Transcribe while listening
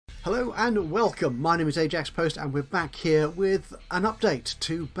Hello and welcome. My name is Ajaxpost and we're back here with an update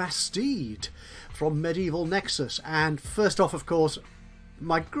to Bastide from Medieval Nexus. And first off, of course,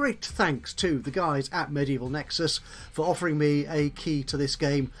 my great thanks to the guys at Medieval Nexus for offering me a key to this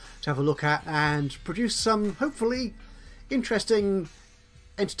game to have a look at and produce some hopefully interesting,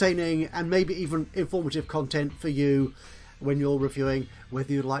 entertaining and maybe even informative content for you when you're reviewing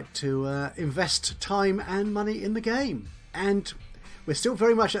whether you'd like to invest time and money in the game. And we're still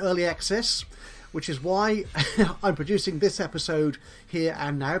very much at early access, which is why I'm producing this episode here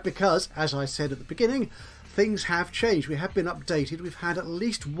and now, because, as I said at the beginning, things have changed. We have been updated. We've had at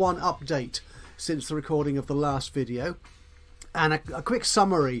least one update since the recording of the last video. And a quick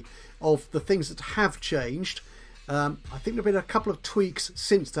summary of the things that have changed. I think there have been a couple of tweaks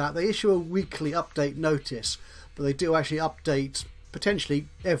since that. They issue a weekly update notice, but they do actually update potentially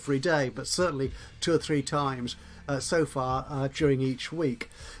every day, but certainly 2 or 3 times so far during each week.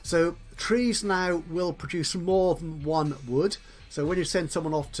 So trees now will produce more than 1 wood. So when you send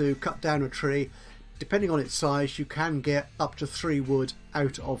someone off to cut down a tree, depending on its size, you can get up to 3 wood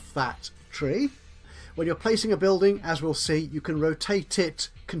out of that tree. When you're placing a building, as we'll see, you can rotate it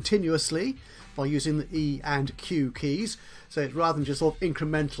continuously by using the E and Q keys. So it's rather than just sort of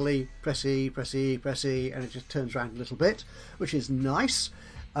incrementally press E, press E, press E, and it just turns around a little bit, which is nice.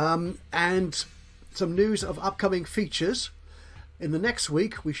 And some news of upcoming features. In the next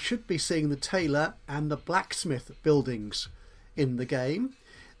week, we should be seeing the tailor and the blacksmith buildings in the game.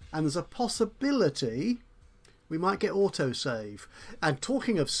 And there's a possibility we might get autosave. And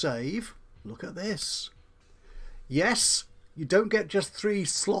talking of save, look at this. Yes, you don't get just 3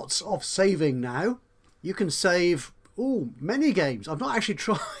 slots of saving now. You can save many games. I've not actually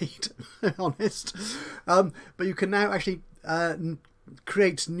tried, to be honest. But you can now actually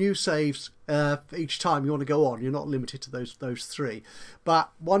create new saves each time you want to go on. You're not limited to those 3.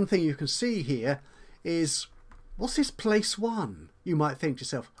 But one thing you can see here is, what's this place 1? You might think to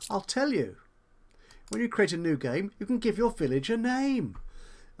yourself, I'll tell you. When you create a new game, you can give your village a name.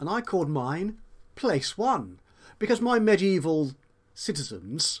 And I called mine Place 1 because my medieval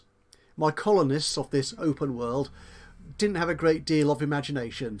citizens, my colonists of this open world, didn't have a great deal of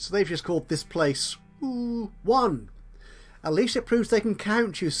imagination. So they've just called this place 1. At least it proves they can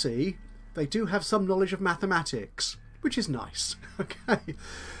count, you see. They do have some knowledge of mathematics, which is nice. Okay.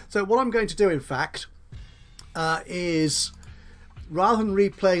 So what I'm going to do, in fact, is, rather than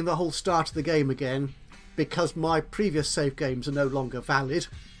replaying the whole start of the game again, because my previous save games are no longer valid,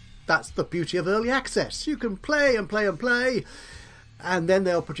 that's the beauty of early access. You can play and play and play, and then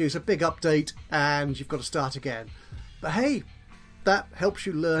they'll produce a big update, and you've got to start again. But hey, that helps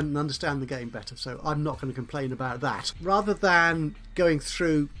you learn and understand the game better, so I'm not going to complain about that. Rather than going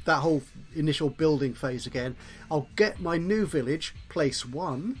through that whole initial building phase again, I'll get my new village, Place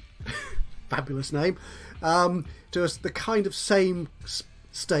 1, fabulous name, to the kind of same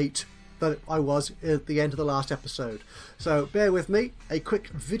state that I was at the end of the last episode. So bear with me, a quick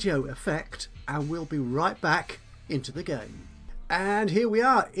video effect, and we'll be right back into the game. And here we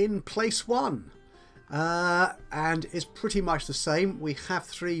are in Place 1. And it's pretty much the same. We have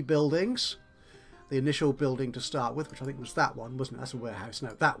 3 buildings. The initial building to start with, which I think was that one, wasn't it? That's a warehouse.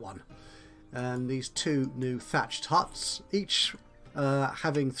 No, that one. And these 2 new thatched huts, each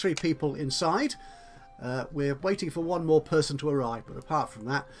having 3 people inside. We're waiting for 1 more person to arrive, but apart from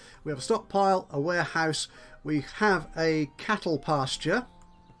that, we have a stockpile, a warehouse, we have a cattle pasture,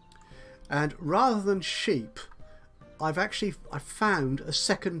 and rather than sheep, I've found a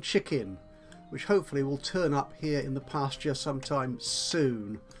second chicken, which hopefully will turn up here in the pasture sometime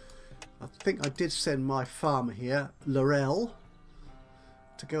soon. I think I did send my farmer here, Laurel,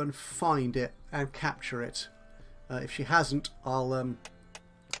 to go and find it and capture it. If she hasn't, I'll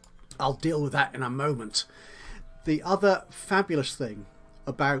deal with that in a moment. The other fabulous thing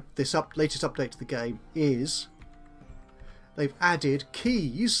about this latest update to the game is they've added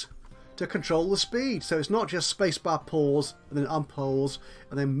keys to control the speed. So it's not just spacebar pause and then unpause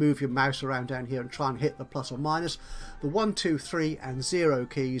and then move your mouse around down here and try and hit the plus or minus. The 1, 2, 3 and 0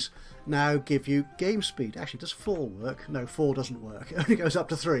 keys now give you game speed. Actually, does 4 work? No, 4 doesn't work. It only goes up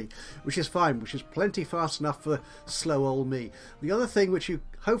to 3, which is fine, which is plenty fast enough for slow old me. The other thing which you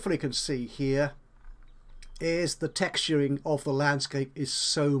hopefully can see here is the texturing of the landscape is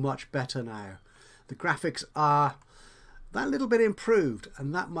so much better now. The graphics are that little bit improved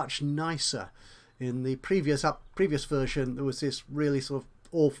and that much nicer. In the previous version, there was this really sort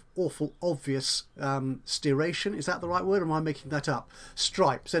of awful obvious striation. Is that the right word, or am I making that up?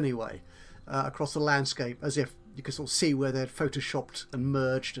 Stripes anyway, across the landscape, as if you could sort of see where they'd photoshopped and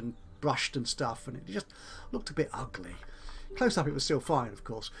merged and brushed and stuff, and it just looked a bit ugly. Close up it was still fine, of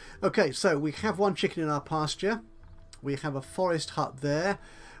course. Okay, so we have one chicken in our pasture. We have a forest hut there.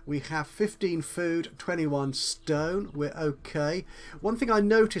 We have 15 food, 21 stone. We're okay. One thing I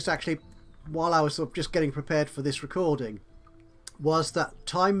noticed actually while I was sort of just getting prepared for this recording was that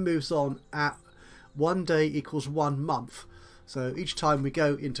time moves on at 1 day equals 1 month. So each time we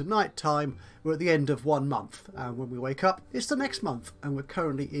go into night time, we're at the end of 1 month. And when we wake up, it's the next month. And we're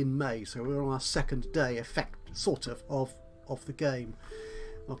currently in May. So we're on our second day, sort of the game.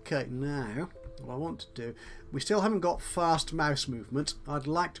 Okay, now what I want to do, we still haven't got fast mouse movement. I'd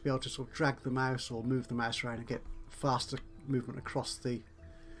like to be able to sort of drag the mouse or move the mouse around and get faster movement across the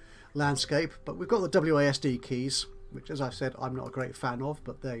landscape. But we've got the WASD keys, which, as I've said, I'm not a great fan of,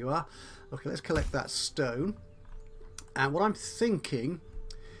 but there you are. Okay, let's collect that stone. And what I'm thinking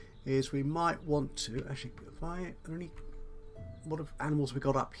is we might want to actually, what animals have we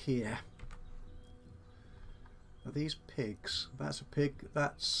got up here? Are these pigs? That's a pig.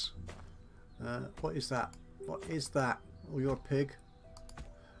 That's what is that? What is that? Oh, you're a pig.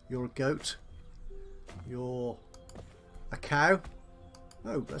 You're a goat. You're a cow.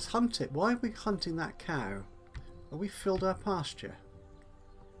 Oh, let's hunt it. Why are we hunting that cow? Are we filled our pasture?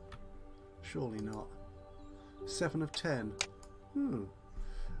 Surely not. 7 of 10.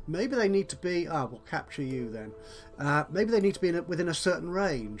 Maybe they need to be... Ah, we'll capture you then. Maybe they need to be within a certain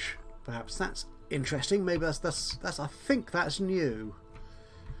range. Perhaps that's interesting. Maybe that's I think that's new.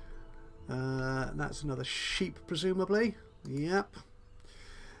 That's another sheep, presumably. Yep.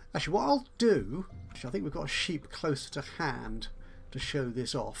 Actually, what I'll do... Actually, I think we've got a sheep closer to hand to show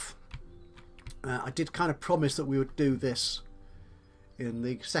this off. I did kind of promise that we would do this in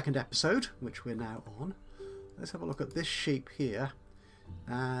the second episode, which we're now on. Let's have a look at this sheep here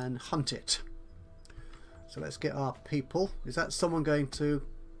and hunt it. So let's get our people. Is that someone going to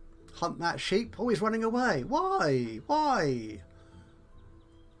hunt that sheep? Oh, he's running away. Why? Why?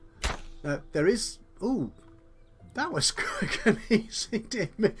 There is... Ooh, that was quick and easy, dear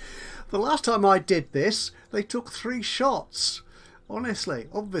me. The last time I did this, they took 3 shots. Honestly,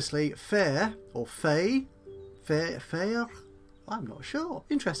 obviously, Fair, or Fair, I'm not sure.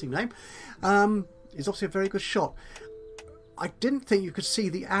 Interesting name. Is obviously a very good shot. I didn't think you could see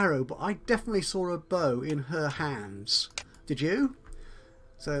the arrow, but I definitely saw a bow in her hands. Did you?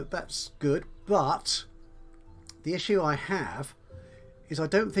 So that's good. But the issue I have is I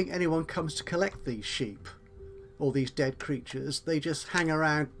don't think anyone comes to collect these sheep or these dead creatures. They just hang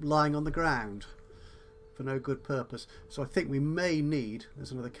around lying on the ground for no good purpose. So I think we may need...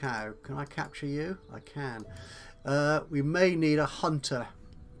 There's another cow. Can I capture you? I can. We may need a hunter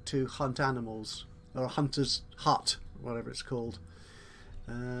to hunt animals, or a hunter's hut, whatever it's called.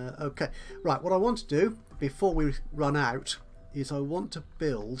 Okay, right, what I want to do before we run out is I want to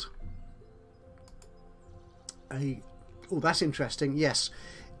build a... Oh, that's interesting. Yes,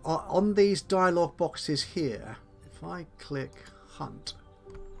 on these dialogue boxes here, if I click hunt,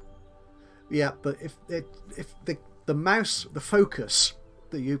 yeah, but if the mouse, the focus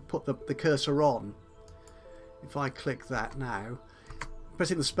that you put the cursor on, if I click that now,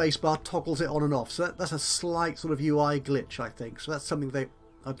 pressing the spacebar toggles it on and off. So that's a slight sort of UI glitch, I think. So that's something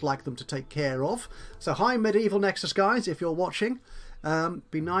I'd like them to take care of. So hi Medieval Nexus guys, if you're watching.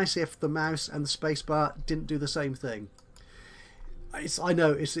 Be nice if the mouse and the spacebar didn't do the same thing. I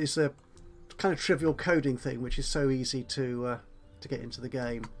know it's a kind of trivial coding thing, which is so easy to get into the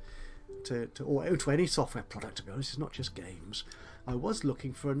game, or to any software product, to be honest. It's not just games. I was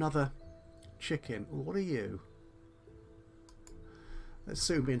looking for another chicken. What are you? Let's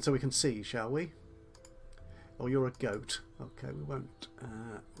zoom in so we can see, shall we? Oh, you're a goat. Okay, we won't.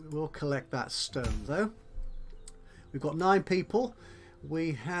 We will collect that stone though. We've got 9 people.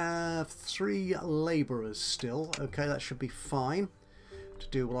 We have 3 labourers still. Okay, that should be fine to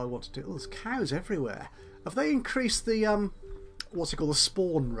do what I want to do. Oh, there's cows everywhere. Have they increased the what's it called, the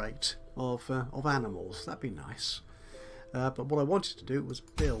spawn rate of animals? That'd be nice. But what I wanted to do was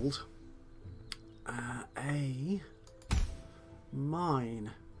build a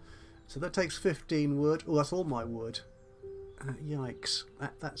mine. So that takes 15 wood. Oh, that's all my wood. Yikes.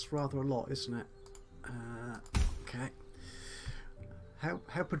 That's rather a lot, isn't it? Okay.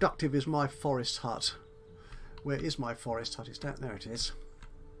 How productive is my forest hut? Where is my forest hut? It's down there. It is.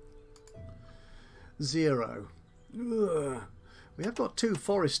 0. Ugh. We have got 2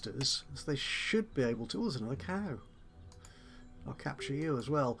 foresters, so they should be able to... Oh, there's another cow. I'll capture you as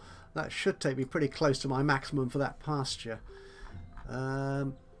well. That should take me pretty close to my maximum for that pasture.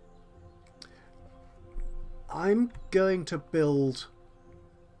 I'm going to build...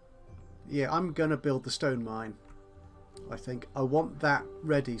 Yeah, I'm going to build the stone mine. I think. I want that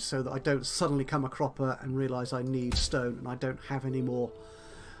ready so that I don't suddenly come a cropper and realise I need stone and I don't have any more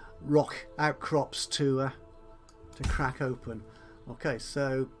rock outcrops to crack open. Okay,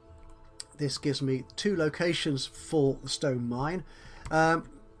 so this gives me 2 locations for the stone mine.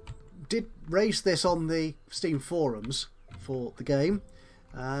 Did raise this on the Steam forums for the game,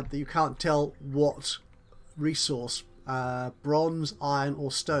 that you can't tell what resource, bronze, iron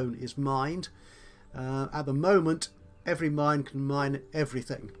or stone, is mined. At the moment every mine can mine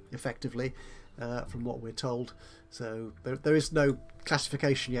everything effectively, from what we're told, so there is no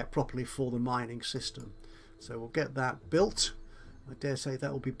classification yet properly for the mining system. So we'll get that built. I dare say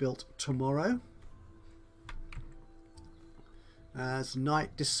that will be built tomorrow as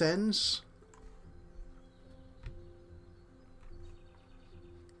night descends.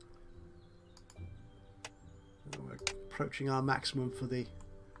 We're approaching our maximum for the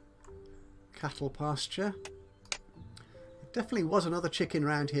cattle pasture. There definitely was another chicken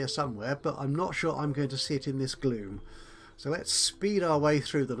around here somewhere, but I'm not sure I'm going to see it in this gloom. So let's speed our way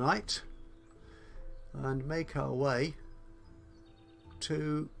through the night and make our way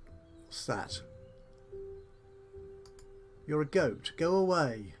to... what's that? You're a goat. Go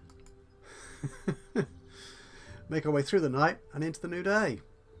away. Make our way through the night and into the new day.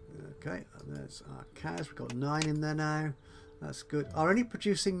 Okay, there's our cows. We've got 9 in there now. That's good. Are any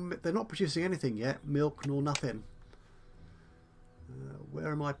producing... they're not producing anything yet. Milk nor nothing. Where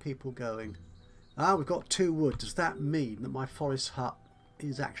are my people going? Ah, we've got 2 wood. Does that mean that my forest hut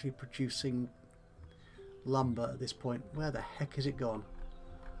is actually producing lumber at this point? Where the heck is it gone?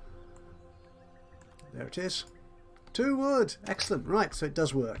 There it is. 2 wood. Excellent. Right, so it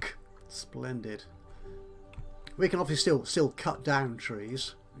does work. Splendid. We can obviously still cut down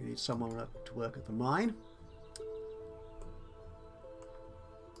trees. We need someone to work at the mine.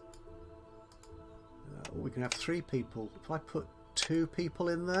 Or we can have 3 people. If I put 2 people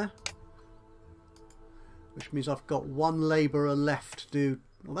in there, which means I've got 1 labourer left to do...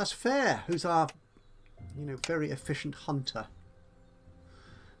 well, that's fair. Who's our, you know, very efficient hunter.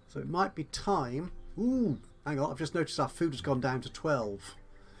 So it might be time... ooh, hang on, I've just noticed our food has gone down to 12.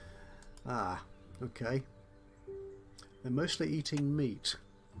 Ah, okay. They're mostly eating meat,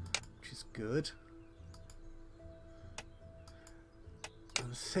 which is good. And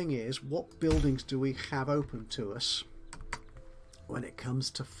the thing is, what buildings do we have open to us when it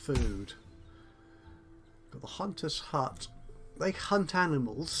comes to food? Got the hunter's hut. They hunt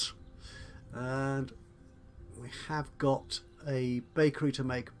animals, and we have got a bakery to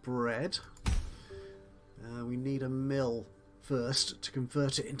make bread. We need a mill first to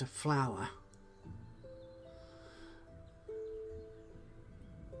convert it into flour.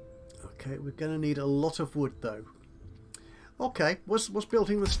 Okay, we're going to need a lot of wood though. Okay, was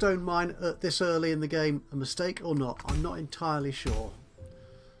building the stone mine at this early in the game a mistake or not? I'm not entirely sure.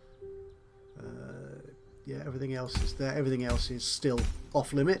 Yeah, everything else is there. Everything else is still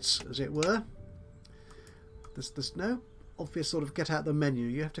off limits, as it were. There's no obvious sort of get out the menu.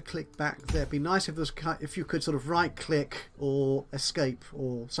 You have to click back there. It'd be nice if you could sort of right click or escape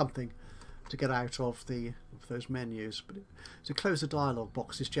or something to get out of those menus. But to close the dialogue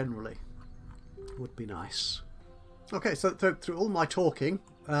boxes generally would be nice. Okay, so through all my talking,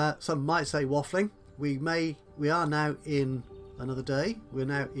 some might say waffling. We are now in another day. We're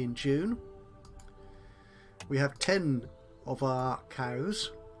now in June. We have 10 of our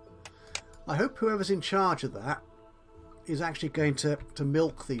cows. I hope whoever's in charge of that is actually going to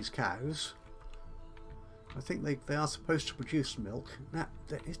milk these cows. I think they are supposed to produce milk. Now,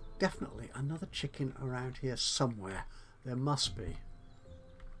 there is definitely another chicken around here somewhere. There must be.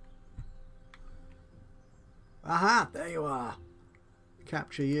 Aha! There you are.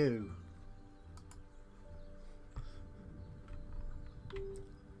 Capture you.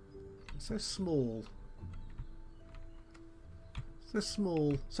 So small. So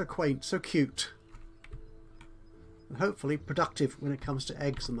small, so quaint, so cute. And hopefully productive when it comes to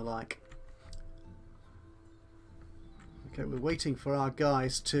eggs and the like. Okay, we're waiting for our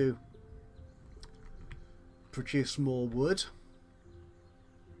guys to produce more wood.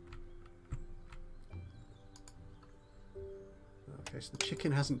 Okay, so the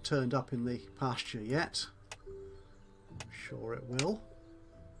chicken hasn't turned up in the pasture yet. I'm sure it will.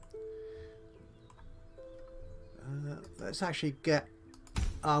 Let's actually get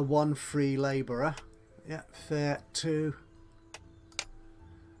our 1 free labourer. Yeah, fair to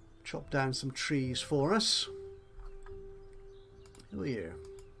chop down some trees for us. Who are you?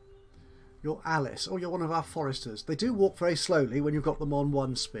 You're Alice. Oh, you're one of our foresters. They do walk very slowly when you've got them on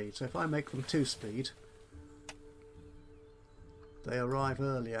 1 speed. So if I make them 2 speed, they arrive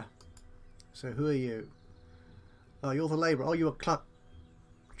earlier. So who are you? Oh, you're the labourer. Oh, you were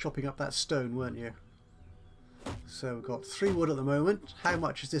chopping up that stone, weren't you? So we've got 3 wood at the moment. How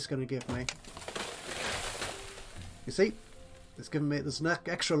much is this going to give me? You see, it's given me, there's an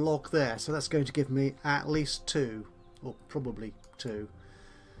extra log there, so that's going to give me at least 2, or probably 2.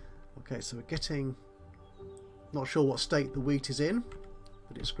 Okay, so we're getting, not sure what state the wheat is in,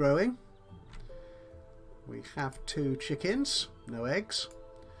 but it's growing. We have 2 chickens, no eggs.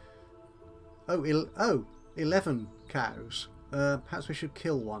 Oh, 11 cows. Perhaps we should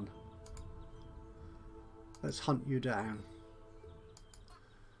kill one. Let's hunt you down.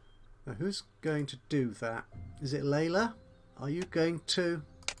 Now, who's going to do that? Is it Layla? Are you going to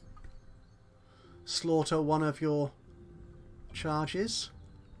slaughter one of your charges?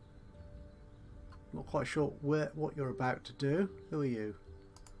 Not quite sure what you're about to do. Who are you?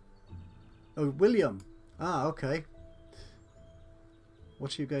 Oh, William. Ah, okay.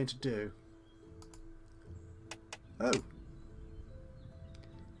 What are you going to do? Oh.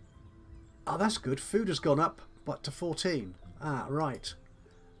 Oh, that's good. Food has gone up, but to 14. Ah, right.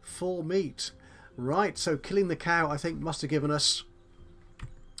 4 meat. Right, so killing the cow, I think, must have given us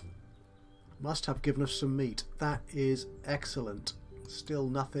some meat. That is excellent. Still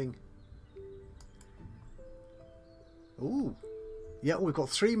nothing. Ooh. Yeah, we've got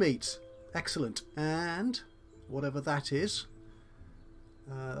 3 meat. Excellent. And whatever that is,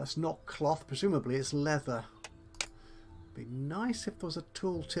 that's not cloth. Presumably it's leather. Be nice if there was a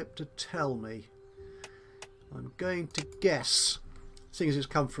tooltip to tell me. I'm going to guess, seeing as it's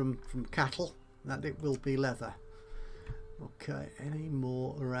come from cattle, that it will be leather. Okay, any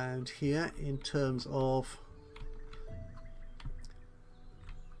more around here in terms of...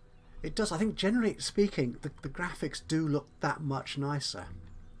 It does, I think generally speaking, the graphics do look that much nicer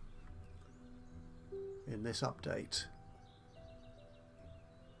in this update.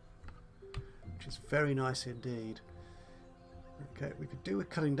 Which is very nice indeed. Okay, we could do with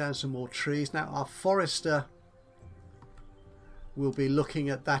cutting down some more trees. Now our forester will be looking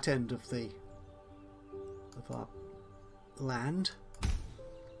at that end of our land.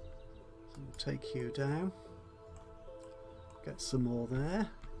 So we'll take you down. Get some more there.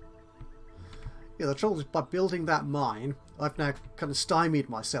 Yeah, the trouble is by building that mine, I've now kind of stymied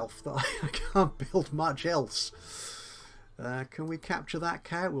myself that I can't build much else. Can we capture that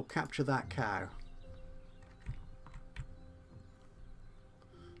cow? We'll capture that cow.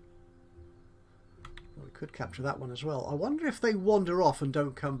 Well, we could capture that one as well. I wonder if they wander off and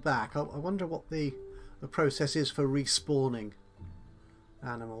don't come back. I wonder what the process is for respawning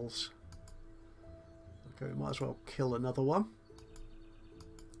animals. Okay, we might as well kill another one.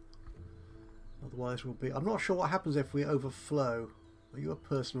 Otherwise we'll be... I'm not sure what happens if we overflow. Are you a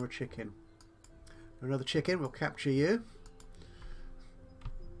person or a chicken? Another chicken, we'll capture you.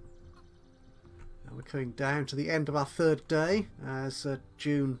 Now we're coming down to the end of our 3rd day as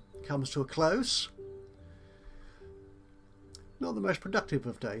June comes to a close. Not the most productive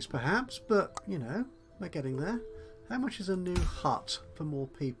of days perhaps, but you know, we're getting there. How much is a new hut for more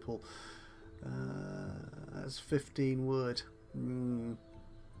people? That's 15 wood.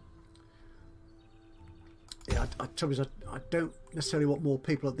 Yeah, I don't necessarily want more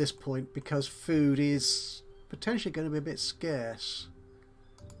people at this point because food is potentially going to be a bit scarce.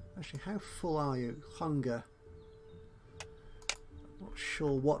 Actually, how full are you? Hunger. I'm not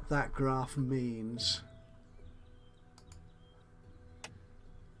sure what that graph means.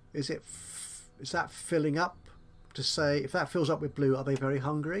 Is that filling up to say, if that fills up with blue, are they very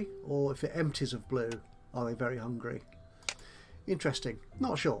hungry? Or if it empties of blue, are they very hungry? Interesting.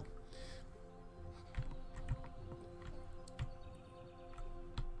 Not sure.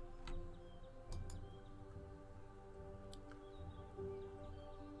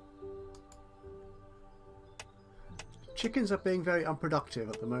 Chickens are being very unproductive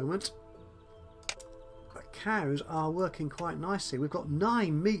at the moment. But cows are working quite nicely. We've got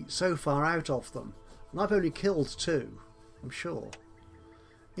 9 meat so far out of them. And I've only killed 2, I'm sure.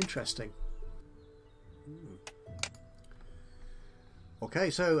 Interesting. Okay,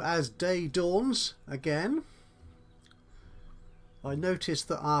 so as day dawns again, I noticed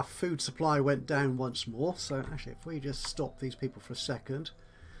that our food supply went down once more. So actually, if we just stop these people for a second.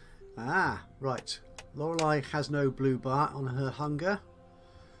 Ah, right. Lorelei has no blue bar on her hunger.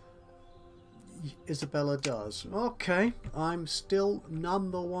 Isabella does. Okay, I'm still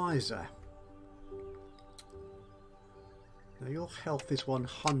none the wiser. Now your health is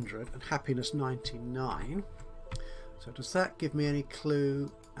 100 and happiness 99. So does that give me any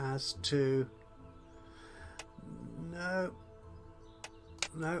clue as to... No,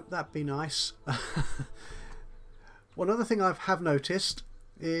 that'd be nice. One other thing I have noticed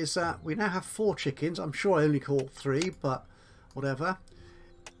is we now have 4 chickens. I'm sure I only caught 3, but whatever.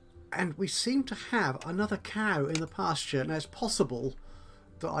 And we seem to have another cow in the pasture. Now it's possible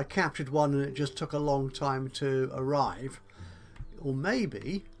that I captured one and it just took a long time to arrive. Or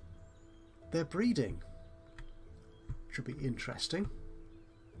maybe they're breeding. Should be interesting.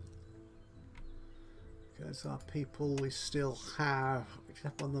 Because our people, we still have,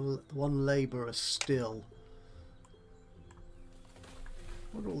 except one labourer still.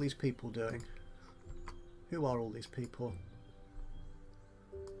 What are all these people doing? Who are all these people?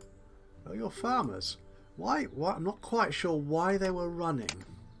 Oh, you're farmers. Why? What? I'm not quite sure why they were running.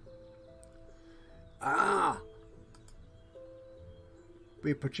 Ah!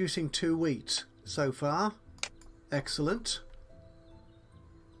 We're producing 2 wheat so far. Excellent.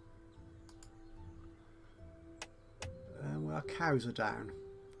 And our cows are down.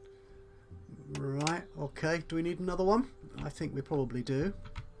 Right, okay. Do we need another one? I think we probably do.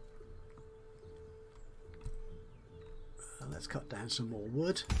 Let's cut down some more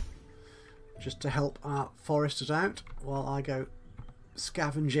wood. Just to help our foresters out while I go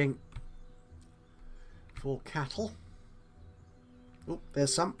scavenging for cattle. Oh,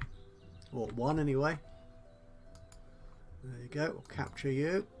 there's some. Or one anyway. There you go. We'll capture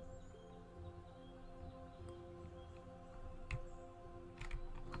you.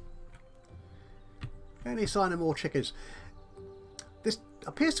 Any sign of more chickens? This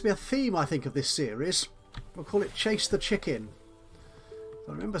appears to be a theme, I think, of this series. We'll call it Chase the Chicken.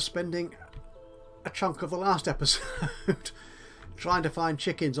 I remember spending a chunk of the last episode trying to find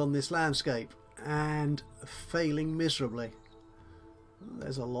chickens on this landscape and failing miserably. Oh,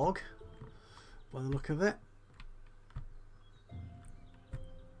 there's a log by the look of it.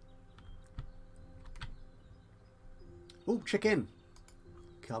 Oh, chicken,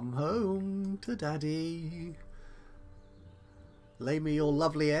 come home to daddy. Lay me your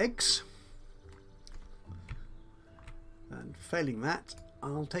lovely eggs, and failing that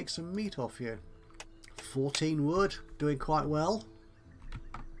I'll take some meat off you. 14 wood, doing quite well.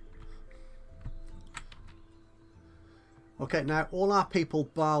 Okay, now all our people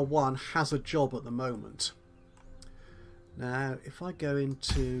bar one has a job at the moment. Now if I go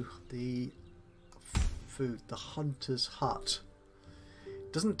into the food, the hunter's hut,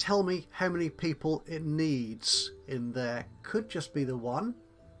 it doesn't tell me how many people it needs in there. Could just be the one,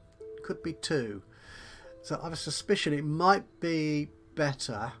 could be 2. So I have a suspicion it might be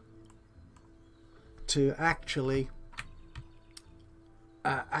better to actually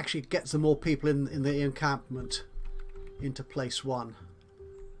get some more people in the encampment into place 1.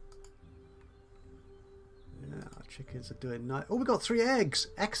 Yeah, our chickens are doing nice. Oh, we've got 3 eggs.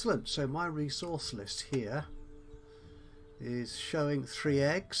 Excellent. So my resource list here is showing 3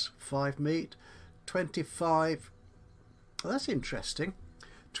 eggs, 5 meat, 25. Oh, that's interesting.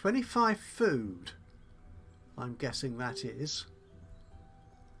 25 food. I'm guessing that is.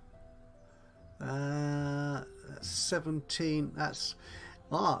 17. That's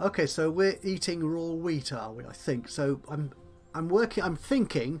okay. So we're eating raw wheat, are we? I think so. I'm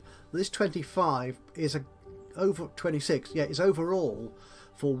thinking this 25 is over 26. Yeah, it's overall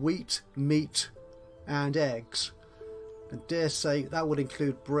for wheat, meat, and eggs. And dare say that would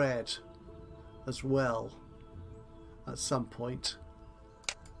include bread as well at some point.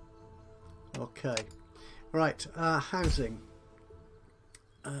 Okay. Right, housing.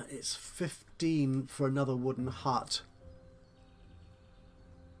 It's 15 for another wooden hut.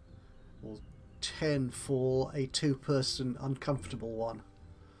 Or 10 for a 2-person uncomfortable one.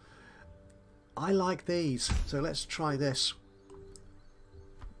 I like these, so let's try this.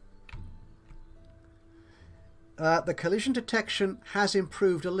 The collision detection has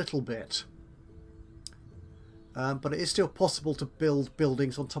improved a little bit. But it is still possible to build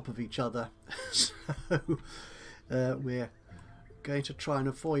buildings on top of each other. So we're going to try and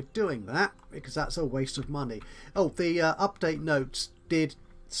avoid doing that because that's a waste of money. Oh, the update notes did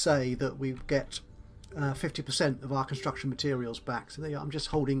say that we get 50% of our construction materials back. So there you are. I'm just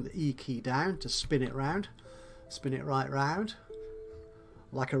holding the E key down to spin it round. Spin it right round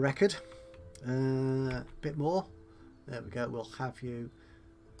like a record. Bit more. There we go. We'll have you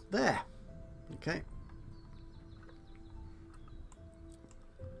there. Okay.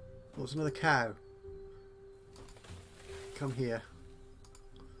 Oh, there's another cow. Come here.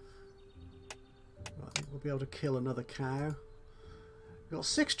 Right, I think we'll be able to kill another cow. We've got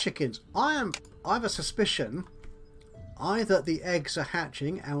 6 chickens. I have a suspicion either the eggs are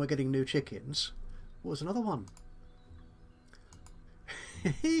hatching and we're getting new chickens. Oh, there's another one.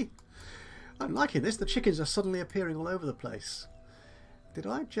 I'm liking this. The chickens are suddenly appearing all over the place. Did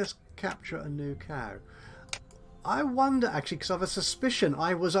I just capture a new cow? I wonder actually, because I have a suspicion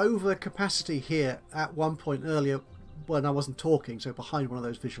I was over capacity here at one point earlier when I wasn't talking, so behind one of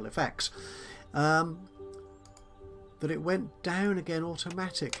those visual effects, that it went down again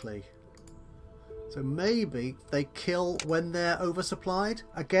automatically. So maybe they kill when they're oversupplied.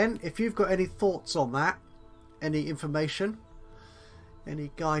 Again, if you've got any thoughts on that, any information, any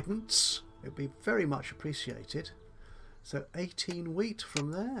guidance, it'd be very much appreciated. So 18 wheat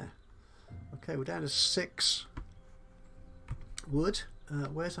from there. Okay, we're down to 6 wood.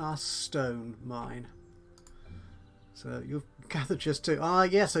 Where's our stone mine? So you've gathered just 2. Ah,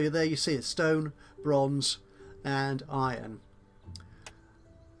 yeah, so there you see it. Stone, bronze and iron.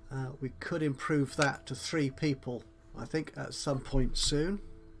 We could improve that to 3 people, I think, at some point soon.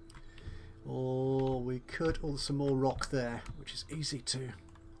 Or we could... Oh, there's some more rock there, which is easy to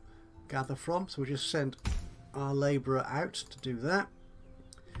gather from. So we'll just send our labourer out to do that.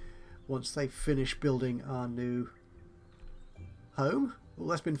 Once they finish building our new home. Well,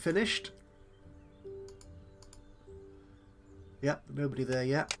 that's been finished. Yep, nobody there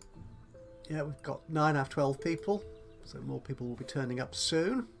yet. Yeah, we've got 9 out of 12 people. So more people will be turning up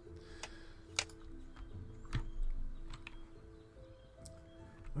soon.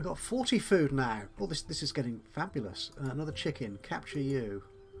 We've got 40 food now. Oh, this is getting fabulous. Another chicken. Capture you.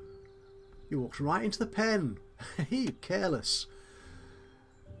 You walked right into the pen. You careless.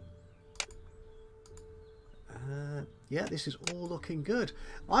 Yeah, this is all looking good.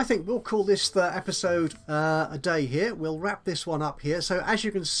 I think we'll call this the episode a day here. We'll wrap this one up here. So as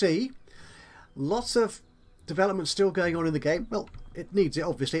you can see, lots of development still going on in the game. Well, it needs it,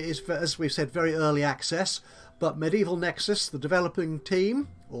 obviously. It is, as we've said, very early access. But Medieval Nexus, the developing team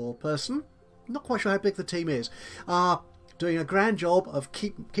or person, not quite sure how big the team is, are doing a grand job of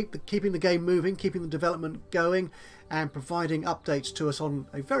keeping the game moving, keeping the development going, and providing updates to us on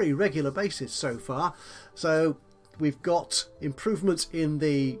a very regular basis so far. So we've got improvements in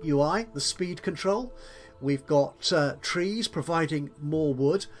the UI, the speed control. We've got trees providing more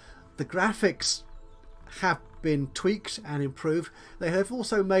wood. The graphics have been tweaked and improved. They have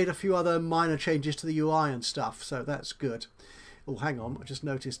also made a few other minor changes to the UI and stuff, so that's good. Oh, hang on, I just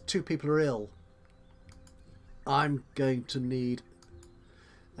noticed 2 people are ill. I'm going to need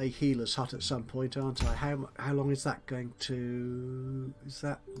a healer's hut at some point, aren't I? How long is that going to... Is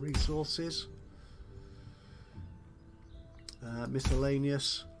that resources?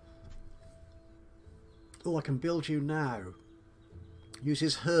 Miscellaneous. Oh, I can build you now.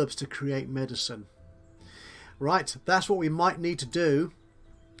 Uses herbs to create medicine. Right, that's what we might need to do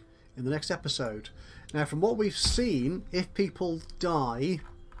in the next episode. Now, from what we've seen, if people die,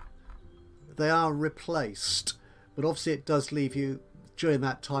 they are replaced. But obviously it does leave you, during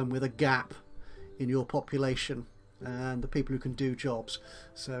that time, with a gap in your population and the people who can do jobs.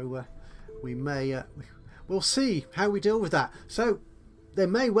 So we'll see how we deal with that. So there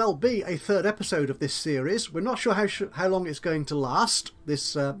may well be a 3rd episode of this series. We're not sure how long it's going to last,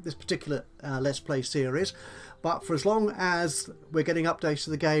 this particular Let's Play series. But for as long as we're getting updates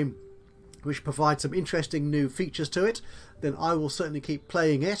to the game which provide some interesting new features to it, then I will certainly keep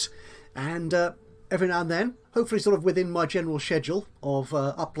playing it. And every now and then, hopefully sort of within my general schedule of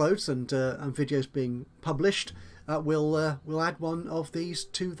uploads and videos being published, we'll add one of these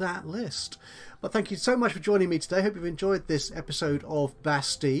to that list. But thank you so much for joining me today. Hope you've enjoyed this episode of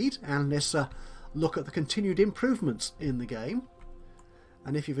Bastide and this look at the continued improvements in the game.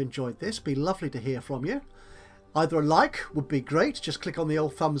 And if you've enjoyed this, it'd be lovely to hear from you. Either a like would be great, just click on the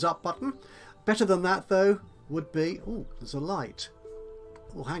old thumbs up button. Better than that though would be... Oh, there's a light.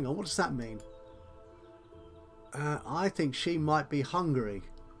 Oh, hang on, what does that mean? I think she might be hungry.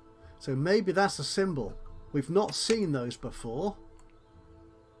 So maybe that's a symbol. We've not seen those before.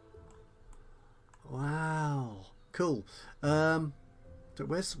 Wow, cool. So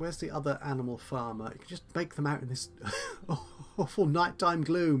where's the other animal farmer? You can just make them out in this awful nighttime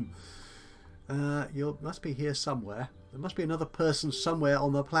gloom. You must be here somewhere. There must be another person somewhere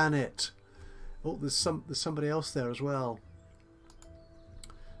on the planet. Oh, there's somebody else there as well.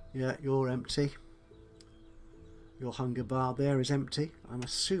 Yeah, you're empty. Your hunger bar there is empty, I'm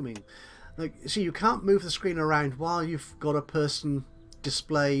assuming. Like, see, you can't move the screen around while you've got a person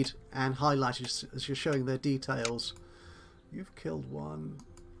displayed and highlighted as you're showing their details. You've killed one.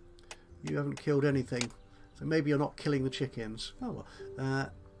 You haven't killed anything. So maybe you're not killing the chickens. Oh,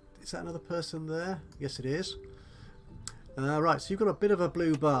 well. Is that another person there? Yes, it is. Right, so you've got a bit of a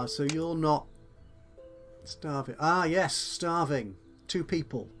blue bar, so you're not starving. Ah, yes, starving. 2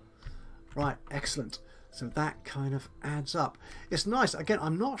 people. Right, excellent. So that kind of adds up. It's nice. Again,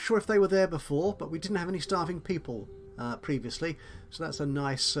 I'm not sure if they were there before, but we didn't have any starving people previously. So that's a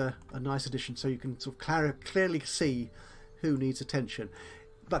nice addition. So you can sort of clearly see who needs attention.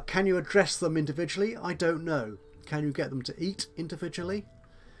 But can you address them individually? I don't know. Can you get them to eat individually?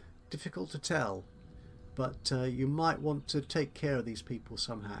 Difficult to tell. But you might want to take care of these people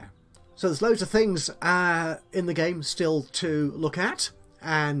somehow. So there's loads of things in the game still to look at.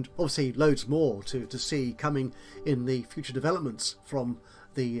 And obviously loads more to see coming in the future developments from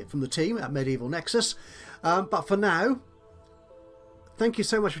the team at Medieval Nexus. But for now, thank you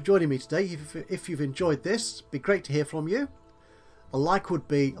so much for joining me today. If you've enjoyed this, it'd be great to hear from you. A like would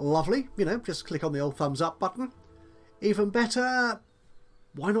be lovely. You know, just click on the old thumbs up button. Even better,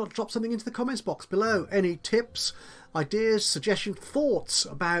 why not drop something into the comments box below? Any tips, ideas, suggestions, thoughts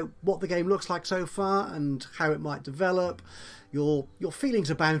about what the game looks like so far and how it might develop, your feelings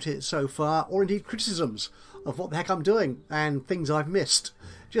about it so far, or indeed criticisms of what the heck I'm doing and things I've missed.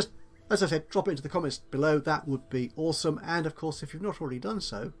 Just, as I said, drop it into the comments below. That would be awesome. And of course, if you've not already done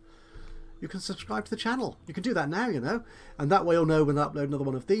so, you can subscribe to the channel. You can do that now, you know, and that way you'll know when I upload another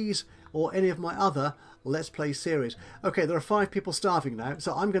one of these or any of my other Let's Play series. Okay, there are 5 people starving now,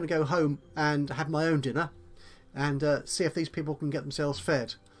 so I'm going to go home and have my own dinner and see if these people can get themselves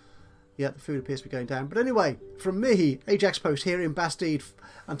fed. Yeah, the food appears to be going down. But anyway, from me, Ajaxpost here in Bastide,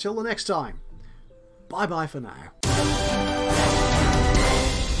 until the next time, bye-bye for now.